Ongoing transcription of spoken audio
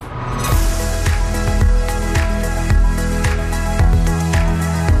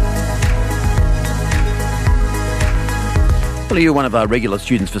Well, you're one of our regular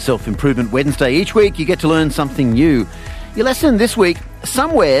students for Self-Improvement Wednesday. Each week you get to learn something new. Your lesson this week,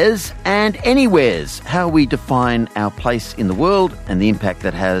 somewheres and anywheres, how we define our place in the world and the impact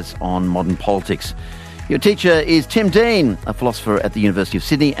that has on modern politics. Your teacher is Tim Dean, a philosopher at the University of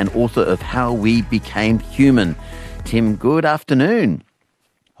Sydney and author of How We Became Human. Tim, good afternoon.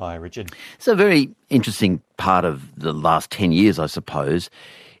 Hi, Richard. It's a very interesting part of the last 10 years, I suppose.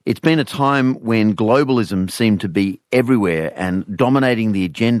 It's been a time when globalism seemed to be everywhere and dominating the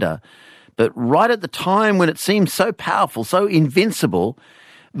agenda. But right at the time when it seemed so powerful, so invincible,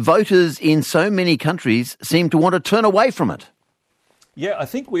 voters in so many countries seemed to want to turn away from it. Yeah, I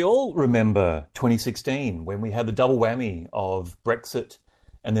think we all remember 2016 when we had the double whammy of Brexit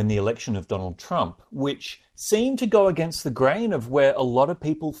and then the election of Donald Trump, which seemed to go against the grain of where a lot of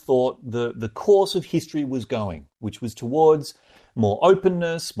people thought the course of history was going, which was towards more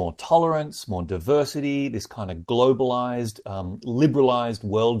openness, more tolerance, more diversity, this kind of globalized, liberalized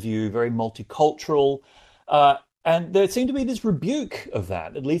worldview, very multicultural. And there seemed to be this rebuke of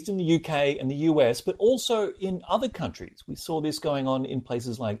that, at least in the UK and the US, but also in other countries. We saw this going on in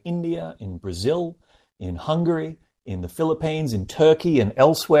places like India, in Brazil, in Hungary, in the Philippines, in Turkey and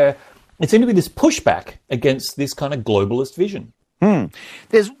elsewhere. It seemed to be this pushback against this kind of globalist vision.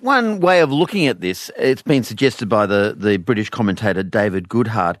 There's one way of looking at this. It's been suggested by the British commentator David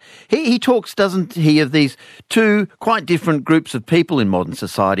Goodhart. He talks, doesn't he, of these two quite different groups of people in modern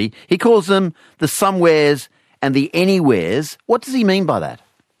society. He calls them the somewheres and the anywheres. What does he mean by that?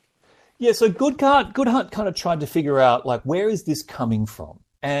 Yeah, so Goodhart kind of tried to figure out, like, where is this coming from?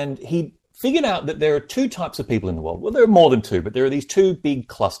 And he figured out that there are two types of people in the world. Well, there are more than two, but there are these two big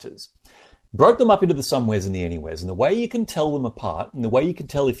clusters. Broke them up into the somewheres and the anywheres. And the way you can tell them apart, and the way you can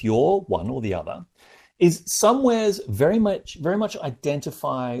tell if you're one or the other, is somewheres very much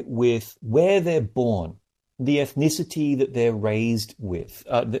identify with where they're born, the ethnicity that they're raised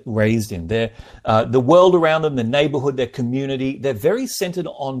in, the world around them, the neighborhood, their community. They're very centered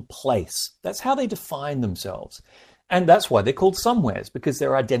on place. That's how they define themselves. And that's why they're called somewheres, because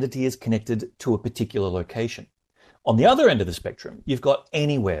their identity is connected to a particular location. On the other end of the spectrum, you've got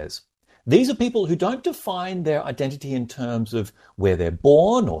anywheres. These are people who don't define their identity in terms of where they're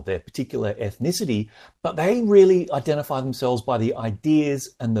born or their particular ethnicity, but they really identify themselves by the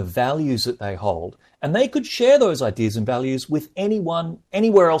ideas and the values that they hold. And they could share those ideas and values with anyone,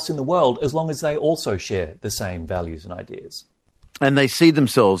 anywhere else in the world, as long as they also share the same values and ideas. And they see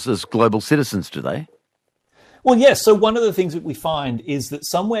themselves as global citizens, do they? Well, yes. So one of the things that we find is that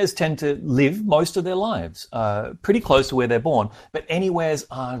somewheres tend to live most of their lives pretty close to where they're born, but anywheres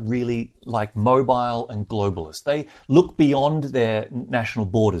are really like mobile and globalist. They look beyond their national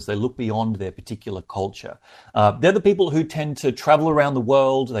borders. They look beyond their particular culture. They're the people who tend to travel around the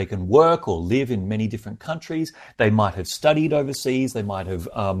world. They can work or live in many different countries. They might have studied overseas. They might have,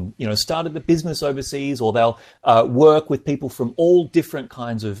 started a business overseas, or they'll work with people from all different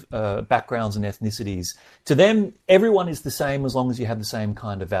kinds of backgrounds and ethnicities. To them, everyone is the same as long as you have the same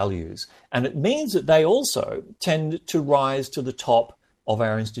kind of values. And it means that they also tend to rise to the top of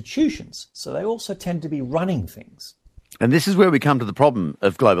our institutions. So they also tend to be running things. And this is where we come to the problem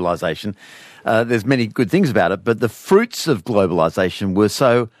of globalisation. There's many good things about it, but the fruits of globalisation were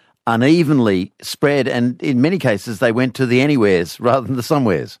so unevenly spread, and in many cases they went to the anywheres rather than the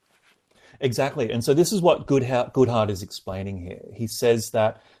somewheres. Exactly. And so this is what Goodhart is explaining here. He says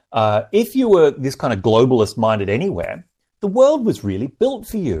that if you were this kind of globalist-minded anywhere, the world was really built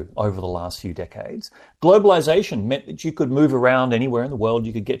for you over the last few decades. Globalization meant that you could move around anywhere in the world,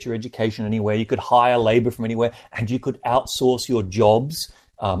 you could get your education anywhere, you could hire labor from anywhere, and you could outsource your jobs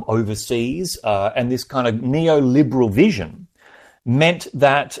overseas. And this kind of neoliberal vision meant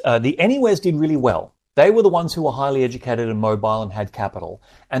that the anywheres did really well. They were the ones who were highly educated and mobile and had capital.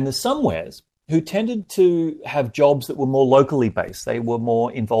 And the somewheres, who tended to have jobs that were more locally based, they were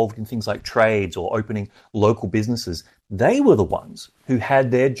more involved in things like trades or opening local businesses, they were the ones who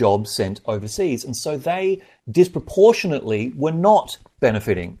had their jobs sent overseas. And so they disproportionately were not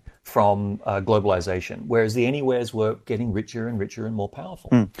benefiting from globalization, whereas the anywheres were getting richer and richer and more powerful.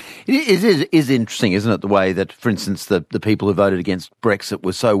 It is interesting, isn't it, the way that, for instance, the people who voted against Brexit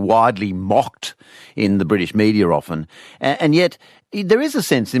were so widely mocked in the British media often, and yet there is a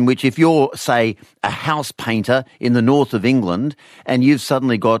sense in which if you're, say, a house painter in the north of England and you've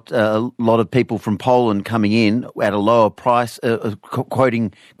suddenly got a lot of people from Poland coming in at a lower price,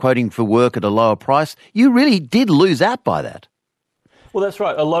 quoting for work at a lower price, you really did lose out by that. Well, that's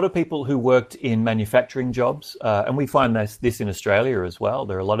right. A lot of people who worked in manufacturing jobs, and we find this in Australia as well.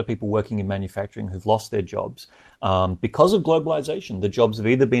 There are a lot of people working in manufacturing who've lost their jobs because of globalization. The jobs have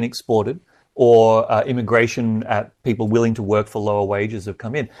either been exported or immigration at people willing to work for lower wages have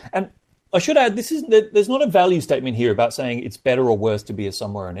come in. And I should add, there's not a value statement here about saying it's better or worse to be a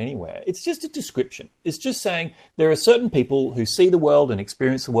somewhere and anywhere. It's just a description. It's just saying there are certain people who see the world and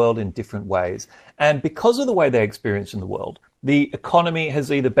experience the world in different ways. And because of the way they experience in the world, the economy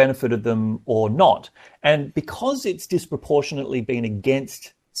has either benefited them or not. And because it's disproportionately been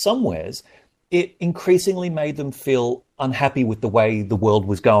against somewheres, it increasingly made them feel unhappy with the way the world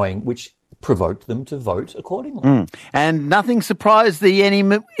was going, which provoked them to vote accordingly. And nothing surprised the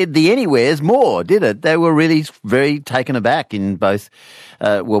anywheres more, did it? They were really very taken aback in both,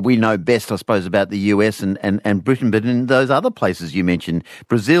 we know best, I suppose, about the US and Britain, but in those other places you mentioned,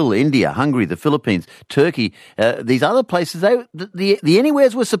 Brazil, India, Hungary, the Philippines, Turkey, these other places, the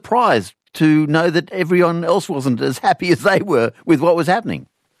anywheres were surprised to know that everyone else wasn't as happy as they were with what was happening.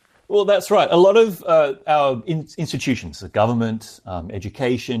 Well, that's right. A lot of our institutions, the government,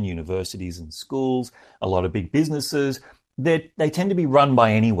 education, universities and schools, a lot of big businesses, they tend to be run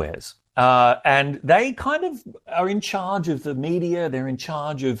by anywheres. And they kind of are in charge of the media. They're in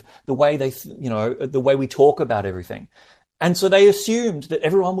charge of the way the way we talk about everything. And so they assumed that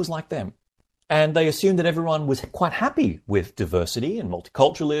everyone was like them. And they assumed that everyone was quite happy with diversity and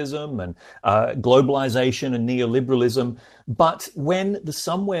multiculturalism and globalization and neoliberalism. But when the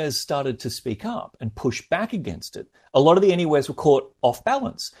somewheres started to speak up and push back against it, a lot of the anywheres were caught off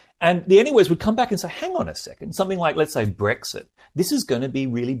balance. And the anywheres would come back and say, hang on a second, something like, let's say, Brexit. This is going to be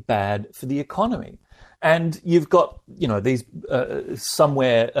really bad for the economy. And you've got, these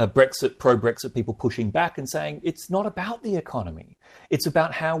pro-Brexit people pushing back and saying, it's not about the economy. It's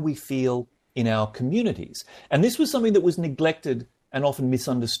about how we feel in our communities. And this was something that was neglected and often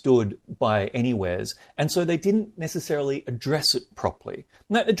misunderstood by anywheres. And so they didn't necessarily address it properly.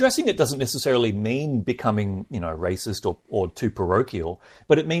 Now, addressing it doesn't necessarily mean becoming, racist or too parochial,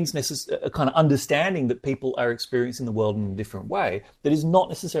 but it means a kind of understanding that people are experiencing the world in a different way that is not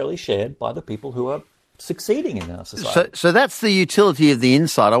necessarily shared by the people who are succeeding in our society. So that's the utility of the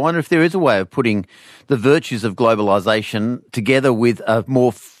insight. I wonder if there is a way of putting the virtues of globalisation together with a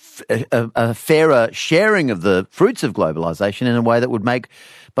fairer sharing of the fruits of globalisation in a way that would make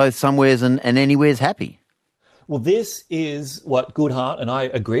both somewheres and anywheres happy. Well, this is what Goodhart, and I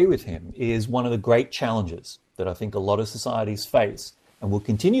agree with him, is one of the great challenges that I think a lot of societies face and will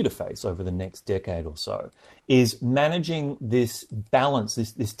continue to face over the next decade or so, is managing this balance,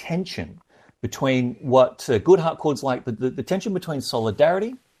 this tension between what Goodhart calls like the tension between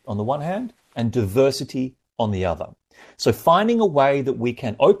solidarity on the one hand and diversity on the other. So finding a way that we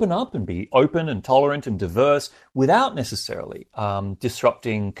can open up and be open and tolerant and diverse without necessarily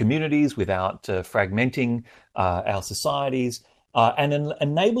disrupting communities, without fragmenting our societies, and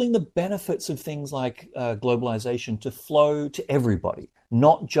enabling the benefits of things like globalization to flow to everybody,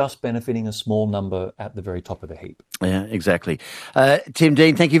 not just benefiting a small number at the very top of the heap. Yeah, exactly. Tim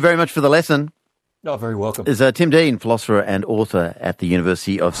Dean, thank you very much for the lesson. Oh, very welcome. Is Tim Dean, philosopher and author at the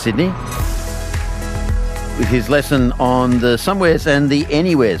University of Sydney, with his lesson on the somewheres and the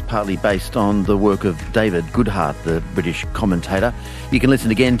anywheres, partly based on the work of David Goodhart, the British commentator. You can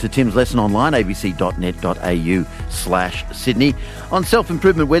listen again to Tim's lesson online, abc.net.au/Sydney. On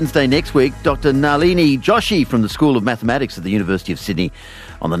Self-Improvement Wednesday next week, Dr. Nalini Joshi from the School of Mathematics at the University of Sydney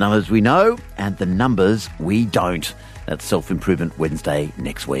on the numbers we know and the numbers we don't. That's Self-Improvement Wednesday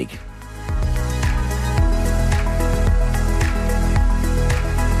next week.